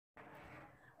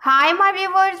Hi my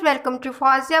viewers, welcome to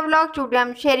Fazia Vlog. Today I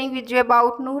am sharing with you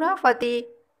about Nora Fatehi.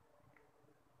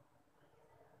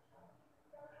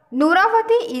 Nora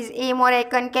Fatehi is a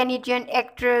Moroccan Canadian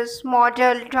actress,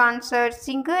 model, dancer,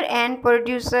 singer and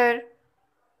producer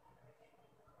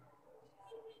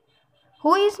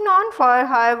who is known for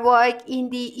her work in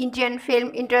the Indian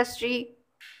film industry.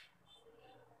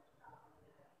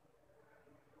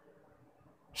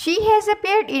 She has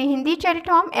appeared in Hindi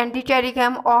Charitam and the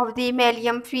Charigam of the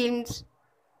Malayalam films.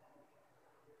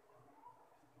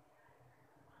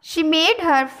 She made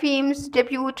her film's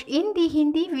debut in the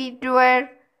Hindi with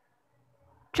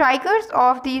Tigers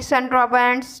of the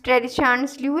Sundarbans.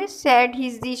 Terence Lewis said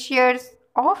he shares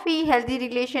of a healthy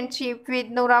relationship with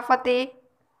Nora Fatehi.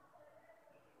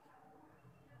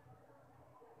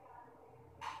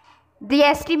 The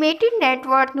estimated net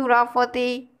worth Nora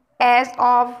Fatehi as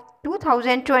of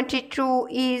 2022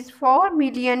 is $4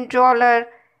 million,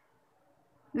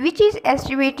 which is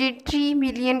estimated 3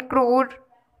 million crore.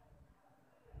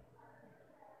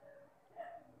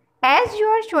 As you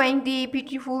are showing the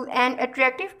beautiful and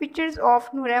attractive pictures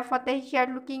of Nora Fatehi, she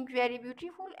are looking very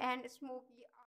beautiful and smoky.